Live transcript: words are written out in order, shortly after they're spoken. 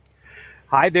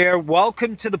Hi there.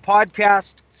 Welcome to the podcast.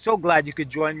 So glad you could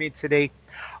join me today.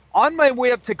 On my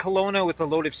way up to Kelowna with a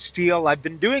load of steel, I've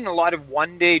been doing a lot of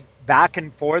one day back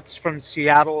and forths from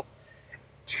Seattle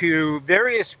to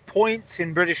various points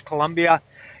in British Columbia.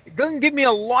 It doesn't give me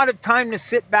a lot of time to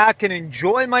sit back and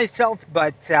enjoy myself,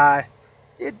 but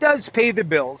it does pay the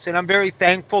bills. And I'm very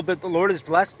thankful that the Lord has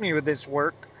blessed me with this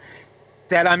work,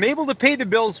 that I'm able to pay the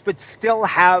bills but still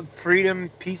have freedom,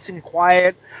 peace, and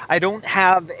quiet. I don't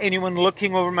have anyone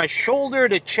looking over my shoulder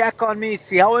to check on me,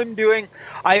 see how I'm doing.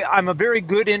 I'm a very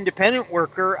good independent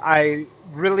worker. I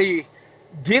really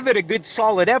give it a good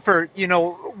solid effort,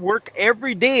 work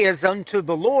every day as unto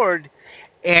the Lord.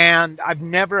 And I've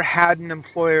never had an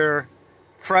employer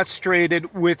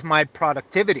frustrated with my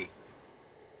productivity.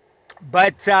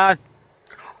 But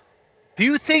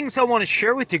few things I want to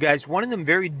share with you guys. One of them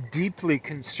very deeply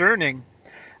concerning.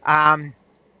 Um,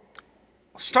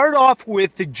 Start off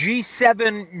with the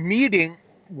G7 meeting,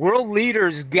 world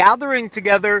leaders gathering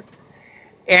together,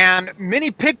 and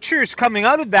many pictures coming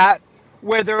out of that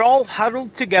where they're all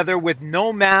huddled together with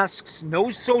no masks,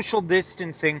 no social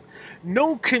distancing,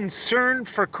 no concern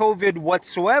for COVID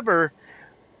whatsoever.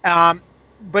 Um,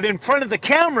 but in front of the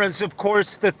cameras, of course,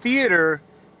 the theater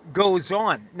goes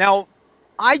on. Now,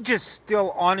 I just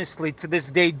still honestly to this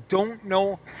day don't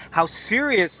know how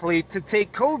seriously to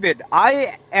take COVID.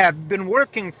 I have been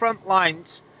working front lines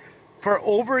for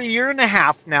over a year and a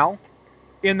half now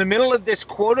in the middle of this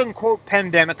quote unquote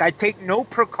pandemic. I take no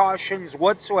precautions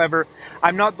whatsoever.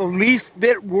 I'm not the least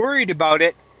bit worried about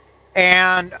it,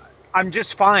 and I'm just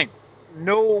fine.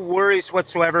 No worries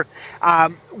whatsoever.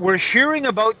 We're hearing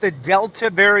about the Delta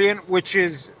variant, which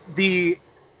is the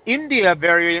India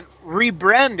variant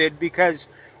rebranded because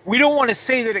we don't want to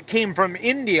say that it came from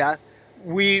India.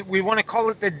 We want to call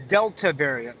it the Delta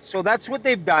variant. So that's what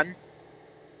they've done.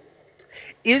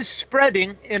 Is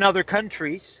spreading in other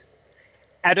countries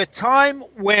at a time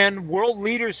when world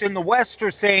leaders in the West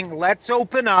are saying, let's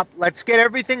open up, let's get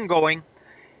everything going.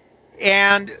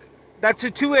 And that's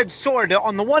a two-edged sword.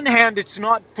 On the one hand, it's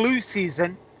not flu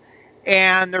season,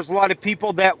 and there's a lot of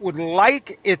people that would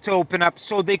like it to open up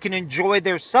so they can enjoy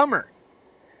their summer.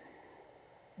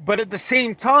 But at the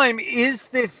same time, is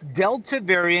this Delta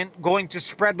variant going to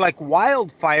spread like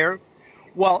wildfire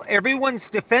while everyone's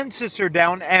defenses are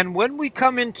down? And when we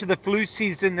come into the flu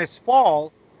season this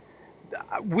fall,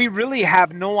 we really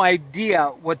have no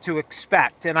idea what to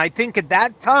expect. And I think at that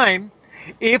time,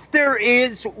 if there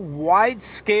is wide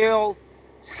scale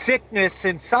sickness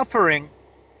and suffering,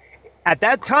 at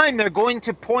that time they're going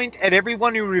to point at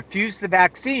everyone who refused the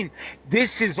vaccine. This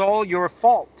is all your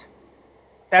fault.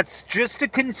 That's just a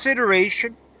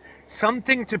consideration,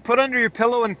 something to put under your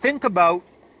pillow and think about.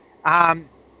 Um,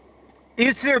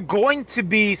 is there going to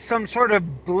be some sort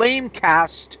of blame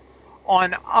cast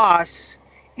on us,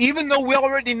 even though we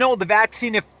already know the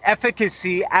vaccine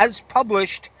efficacy, as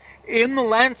published in the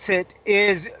Lancet,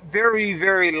 is very,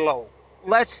 very low,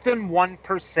 less than 1%?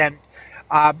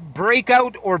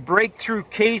 Breakout or breakthrough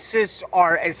cases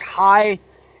are as high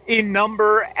in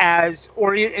number as,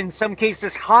 or in some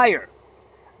cases, higher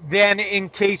than in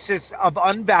cases of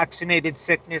unvaccinated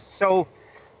sickness. So,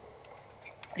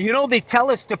 they tell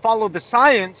us to follow the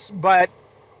science, but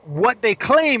what they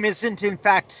claim isn't in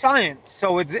fact science.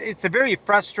 So it's a very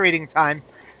frustrating time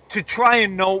to try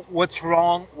and know what's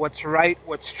wrong, what's right,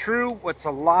 what's true, what's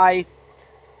a lie.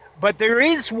 But there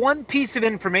is one piece of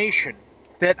information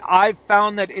that I've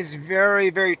found that is very,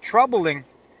 very troubling,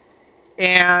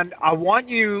 and I want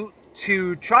you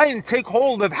to try and take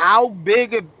hold of how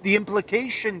big of the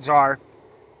implications are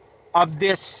of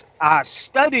this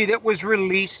study that was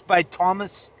released by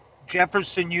Thomas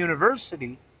Jefferson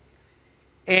University.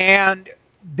 And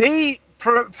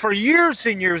for years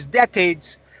and years, decades,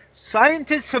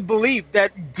 scientists have believed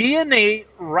that DNA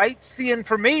writes the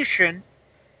information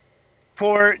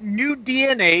for new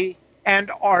DNA and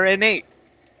RNA,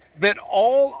 that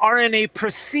all RNA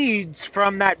proceeds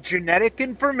from that genetic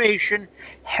information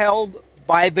held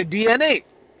by the DNA.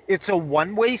 It's a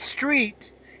one-way street.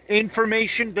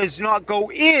 Information does not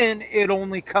go in, it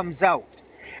only comes out.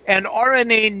 And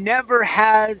RNA never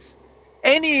has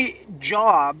any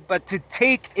job but to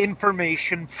take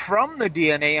information from the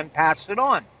DNA and pass it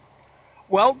on.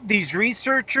 Well, these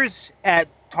researchers at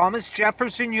Thomas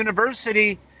Jefferson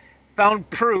University found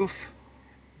proof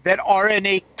that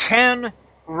RNA can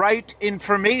write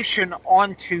information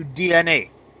onto DNA,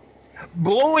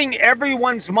 blowing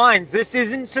everyone's minds. This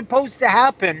isn't supposed to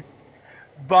happen,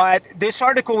 but this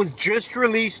article was just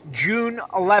released June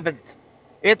 11th.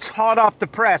 It's hot off the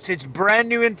press. It's brand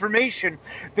new information.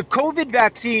 The COVID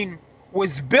vaccine was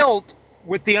built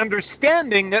with the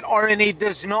understanding that RNA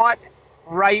does not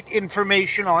write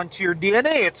information onto your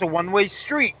DNA. It's a one-way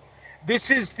street. This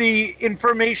is the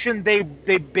information they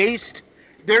based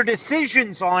their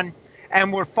decisions on,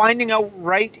 and we're finding out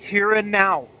right here and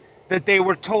now that they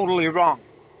were totally wrong.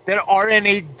 That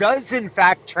RNA does in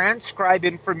fact transcribe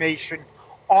information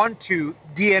onto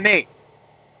DNA.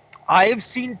 I have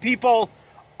seen people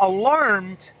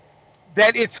alarmed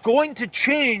that it's going to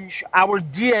change our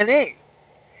DNA,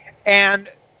 and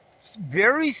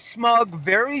very smug,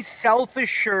 very self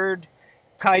assured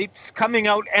types coming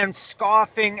out and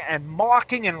scoffing and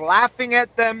mocking and laughing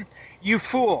at them. You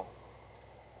fool,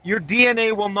 your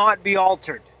DNA will not be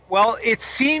altered. Well, it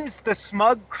seems the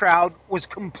smug crowd was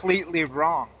completely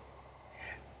wrong.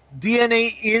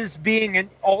 DNA is being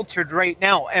altered right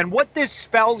now. And what this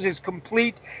spells is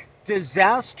complete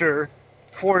disaster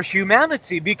for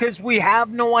humanity because we have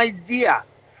no idea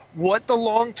what the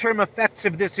long term effects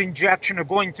of this injection are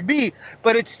going to be,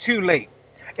 but it's too late.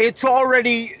 It's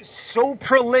already so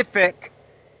prolific.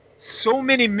 So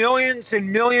many millions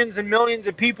and millions and millions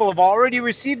of people have already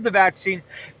received the vaccine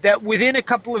that within a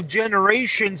couple of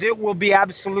generations, it will be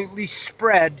absolutely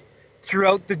spread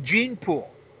throughout the gene pool.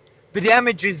 The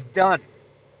damage is done.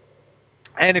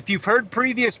 And if you've heard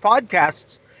previous podcasts,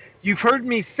 you've heard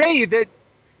me say that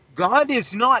God is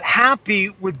not happy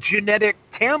with genetic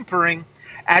tampering,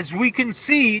 as we can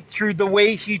see through the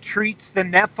way he treats the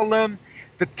Nephilim,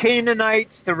 the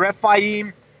Canaanites, the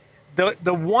Rephaim,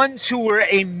 the ones who were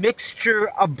a mixture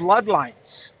of bloodlines,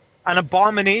 an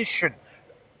abomination,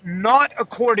 not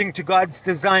according to God's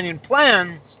design and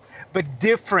plans, but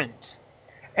different.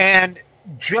 And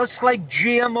just like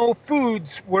GMO foods,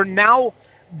 we're now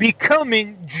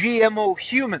becoming GMO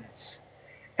humans.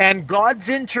 And God's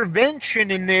intervention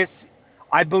in this,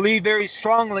 I believe very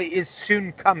strongly, is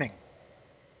soon coming.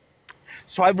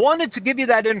 So I wanted to give you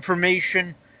that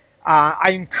information. I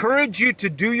encourage you to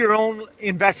do your own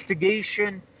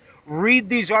investigation. Read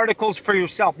these articles for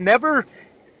yourself. Never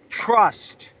trust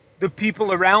the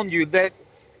people around you that,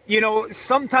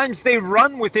 sometimes they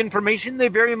run with information they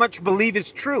very much believe is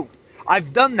true.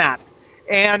 I've done that.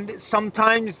 And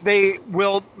sometimes they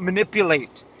will manipulate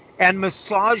and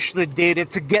massage the data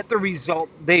to get the result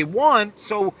they want.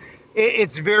 So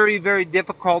it's very, very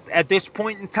difficult at this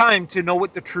point in time to know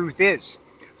what the truth is.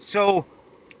 So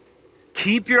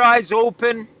keep your eyes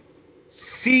open,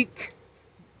 seek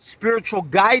spiritual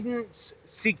guidance,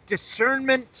 seek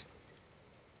discernment.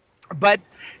 But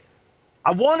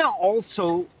I want to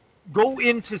also go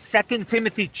into 2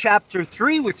 Timothy chapter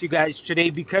 3 with you guys today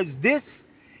because this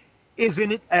is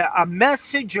a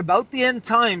message about the end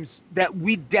times that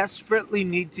we desperately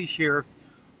need to hear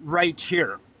right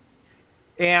here.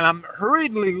 And I'm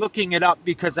hurriedly looking it up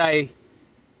because I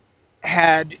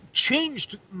had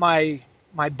changed my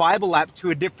Bible app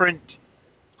to a different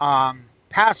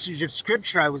passage of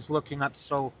scripture I was looking up.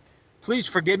 So please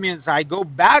forgive me as I go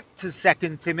back to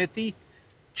 2 Timothy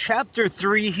chapter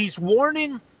 3. He's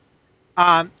warning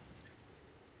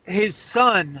his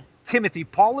son, Timothy.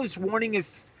 Paul is warning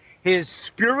his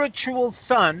spiritual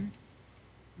son,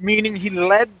 meaning he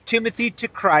led Timothy to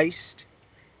Christ,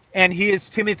 and he is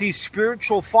Timothy's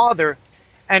spiritual father,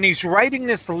 and he's writing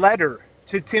this letter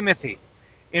to Timothy.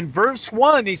 In verse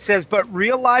 1, he says, "But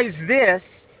realize this,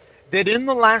 that in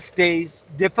the last days,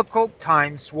 difficult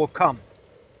times will come."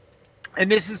 And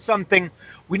this is something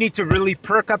we need to really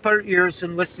perk up our ears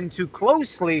and listen to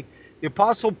closely. The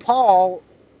Apostle Paul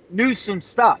knew some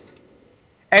stuff.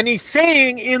 And he's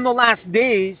saying in the last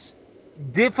days,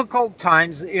 difficult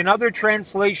times, in other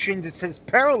translations, it says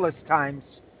perilous times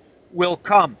will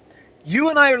come. You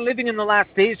and I are living in the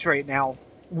last days right now.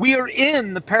 We are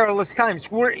in the perilous times.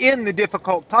 We're in the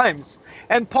difficult times.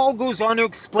 And Paul goes on to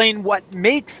explain what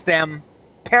makes them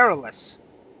perilous.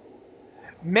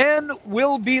 Men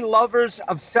will be lovers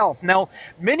of self. Now,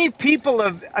 many people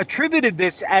have attributed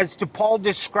this as to Paul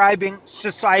describing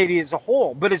society as a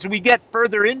whole. But as we get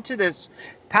further into this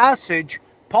passage,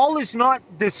 Paul is not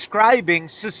describing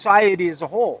society as a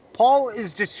whole. Paul is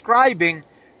describing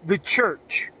the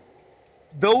church,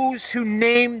 those who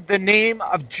name the name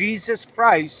of Jesus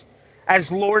Christ as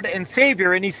Lord and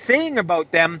Savior. And he's saying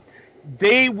about them,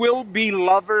 they will be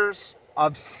lovers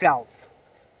of self.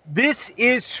 This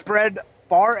is spread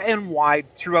far and wide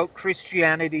throughout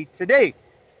Christianity today.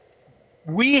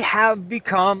 We have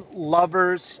become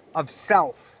lovers of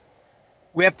self.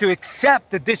 We have to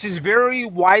accept that this is very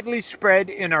widely spread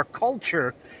in our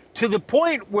culture to the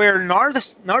point where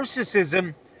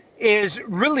narcissism is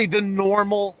really the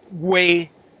normal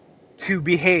way to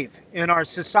behave in our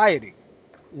society.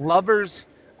 Lovers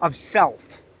of self.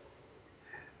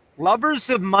 Lovers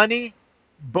of money,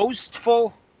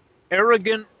 boastful,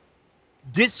 arrogant,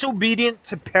 disobedient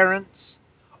to parents,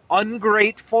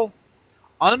 ungrateful,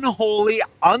 unholy,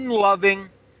 unloving.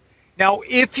 Now,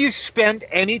 if you spend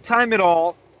any time at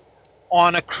all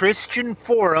on a Christian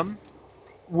forum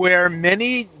where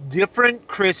many different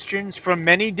Christians from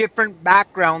many different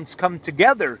backgrounds come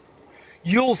together,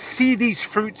 you'll see these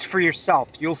fruits for yourself.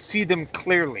 You'll see them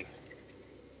clearly.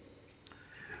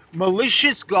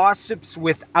 Malicious gossips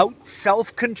without self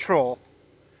control,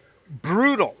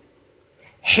 brutal,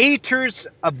 haters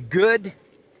of good,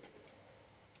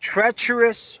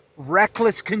 treacherous,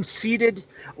 reckless, conceited,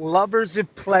 lovers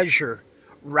of pleasure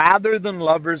rather than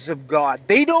lovers of God.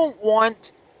 They don't want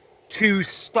to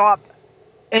stop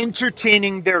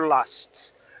entertaining their lusts,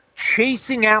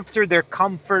 chasing after their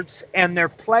comforts and their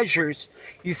pleasures.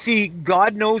 You see,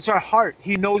 God knows our heart.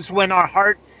 He knows when our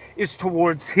heart is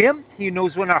towards Him, He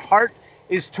knows when our heart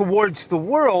is towards the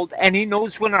world, and He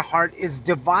knows when our heart is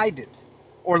divided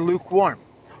or lukewarm.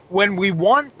 When we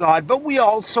want God, but we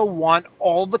also want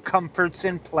all the comforts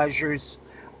and pleasures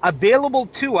available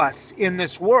to us in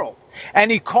this world.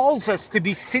 And he calls us to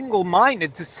be single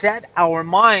minded, to set our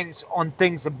minds on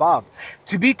things above,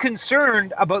 to be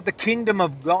concerned about the kingdom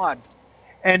of God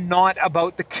and not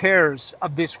about the cares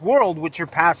of this world which are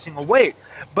passing away.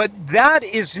 But that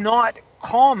is not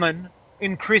common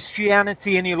in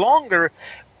Christianity any longer.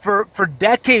 For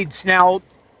decades now,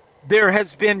 there has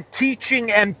been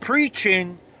teaching and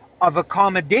preaching of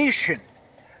accommodation,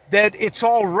 that it's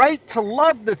all right to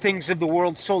love the things of the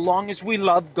world so long as we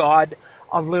love God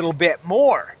a little bit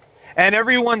more. And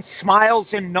everyone smiles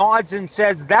and nods and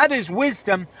says, that is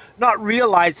wisdom, not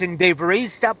realizing they've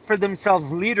raised up for themselves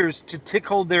leaders to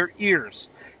tickle their ears,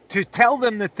 to tell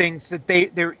them the things that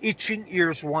their itching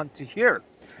ears want to hear.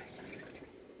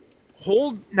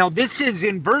 Now this is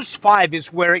in verse 5 is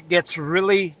where it gets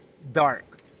really dark.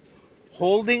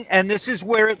 And this is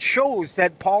where it shows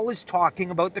that Paul is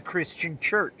talking about the Christian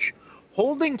church,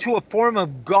 holding to a form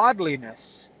of godliness,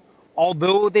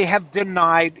 although they have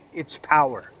denied its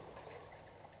power.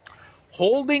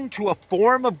 Holding to a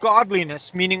form of godliness,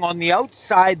 meaning on the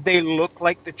outside they look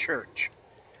like the church.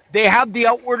 They have the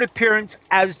outward appearance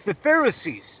as the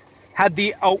Pharisees had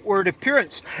the outward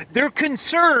appearance. They're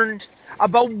concerned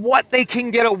about what they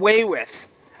can get away with.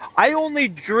 I only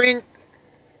drink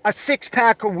a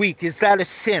 6-pack a week. Is that a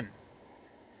sin?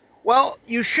 Well,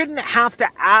 you shouldn't have to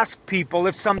ask people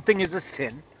if something is a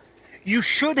sin. You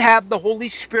should have the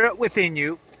Holy Spirit within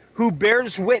you who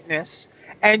bears witness,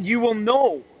 and you will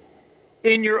know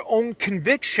in your own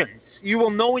convictions, you will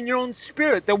know in your own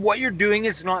spirit that what you're doing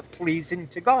is not pleasing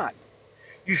to God.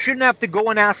 You shouldn't have to go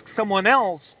and ask someone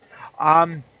else,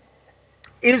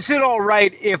 is it all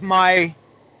right if my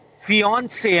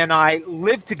fiance and I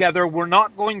live together? We're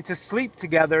not going to sleep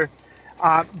together,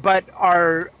 but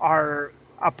our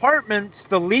apartments,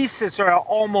 the leases are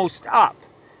almost up.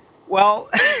 Well,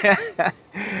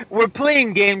 we're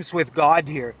playing games with God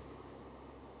here.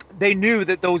 They knew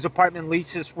that those apartment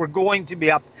leases were going to be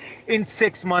up in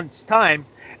 6 months' time,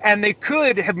 and they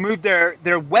could have moved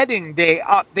their wedding day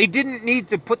up. They didn't need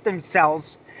to put themselves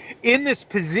in this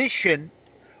position.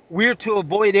 We're to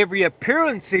avoid every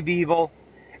appearance of evil,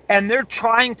 and they're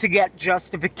trying to get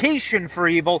justification for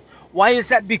evil. Why is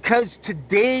that? Because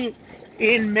today,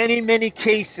 in many, many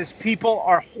cases, people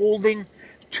are holding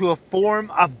to a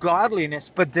form of godliness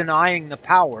but denying the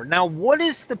power. Now, what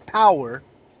is the power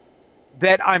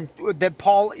that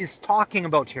Paul is talking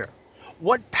about here?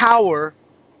 What power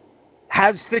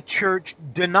has the church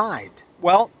denied?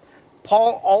 Well,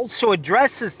 Paul also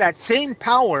addresses that same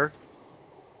power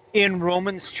in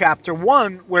Romans chapter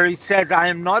 1, where he says, I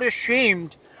am not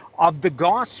ashamed of the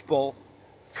gospel,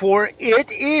 for it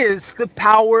is the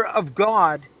power of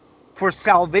God for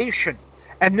salvation.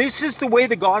 And this is the way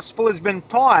the gospel has been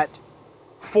taught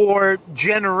for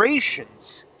generations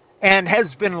and has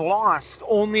been lost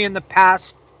only in the past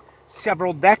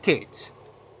several decades.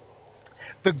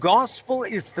 The gospel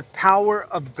is the power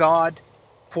of God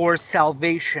for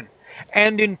salvation.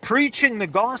 And in preaching the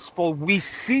gospel, we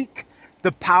seek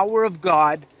the power of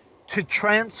God to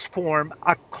transform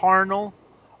a carnal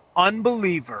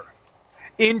unbeliever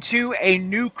into a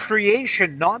new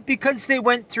creation, not because they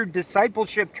went through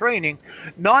discipleship training,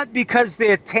 not because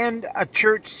they attend a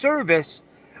church service,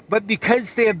 but because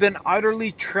they have been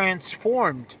utterly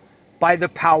transformed by the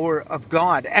power of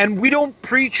God. And we don't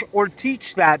preach or teach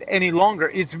that any longer.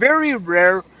 It's very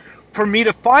rare for me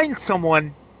to find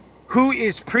someone who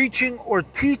is preaching or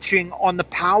teaching on the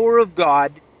power of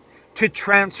God to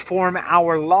transform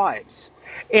our lives.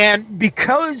 And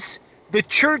because the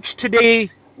church today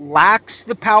lacks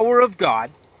the power of God,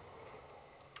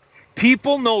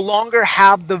 people no longer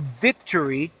have the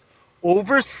victory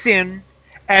over sin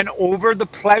and over the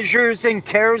pleasures and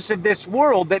cares of this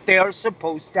world that they are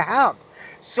supposed to have.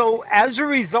 So, as a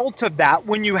result of that,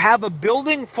 when you have a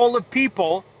building full of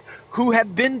people who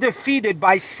have been defeated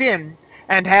by sin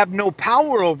and have no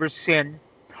power over sin,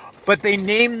 but they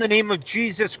name the name of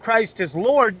Jesus Christ as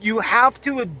Lord, you have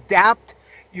to adapt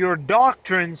your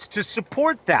doctrines to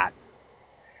support that.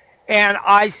 And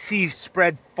I see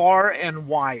spread far and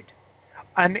wide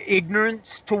an ignorance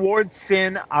towards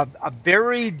sin, a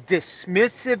very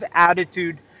dismissive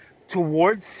attitude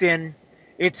towards sin.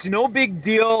 It's no big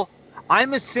deal.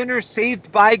 I'm a sinner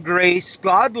saved by grace.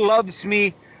 God loves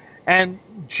me, and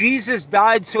Jesus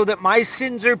died so that my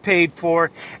sins are paid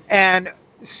for. And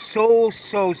so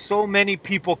many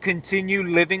people continue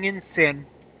living in sin,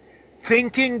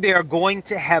 thinking they are going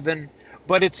to heaven,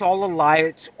 but it's all a lie.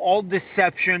 It's all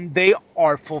deception. They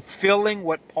are fulfilling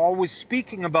what Paul was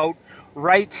speaking about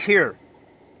right here.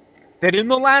 That in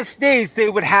the last days they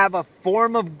would have a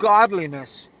form of godliness,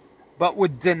 but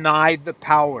would deny the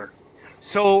power.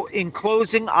 So, in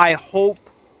closing, I hope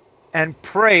and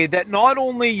pray that not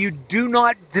only you do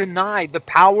not deny the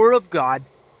power of God,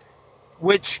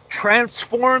 which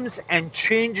transforms and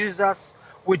changes us,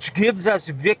 which gives us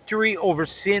victory over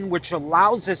sin, which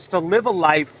allows us to live a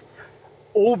life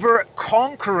over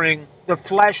conquering the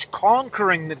flesh,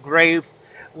 conquering the grave,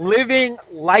 living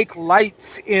like lights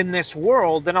in this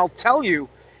world. And I'll tell you,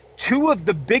 two of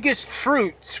the biggest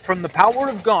fruits from the power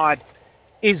of God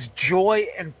is joy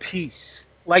and peace,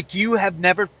 like you have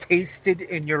never tasted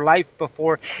in your life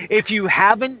before. If you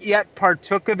haven't yet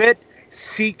partook of it,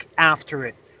 seek after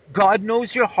it. God knows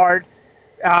your heart.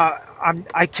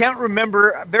 I can't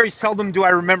remember, very seldom do I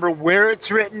remember where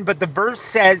it's written, but the verse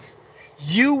says,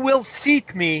 "You will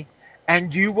seek me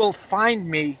and you will find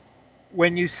me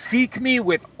when you seek me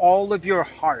with all of your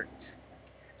heart."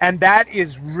 And that is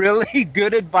really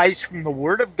good advice from the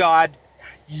Word of God.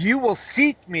 You will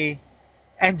seek me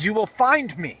and you will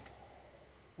find me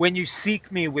when you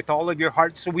seek me with all of your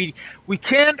heart. So we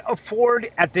can't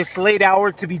afford at this late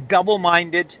hour to be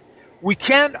double-minded. We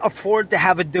can't afford to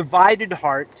have a divided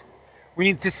heart. We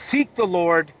need to seek the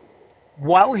Lord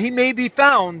while he may be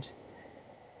found.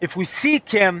 If we seek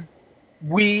him,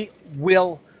 we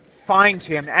will find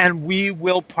him and we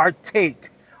will partake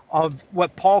of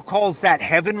what Paul calls that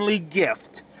heavenly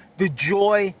gift, the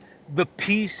joy, the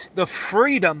peace, the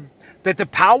freedom that the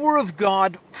power of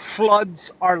God floods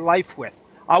our life with.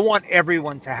 I want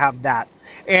everyone to have that.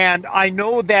 And I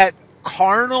know that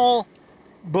carnal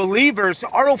believers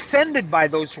are offended by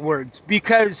those words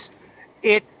because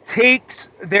it takes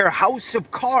their house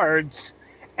of cards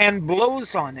and blows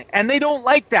on it. And they don't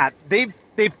like that. They've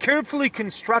carefully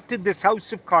constructed this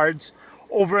house of cards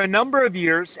over a number of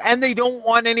years and they don't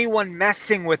want anyone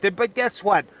messing with it. But guess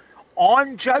what?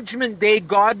 On judgment day,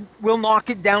 God will knock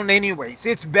it down anyways.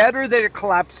 It's better that it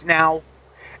collapse now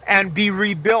and be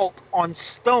rebuilt on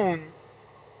stone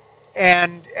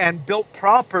and built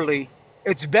properly.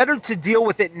 It's better to deal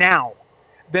with it now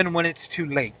than when it's too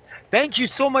late. Thank you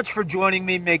so much for joining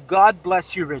me. May God bless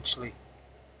you richly.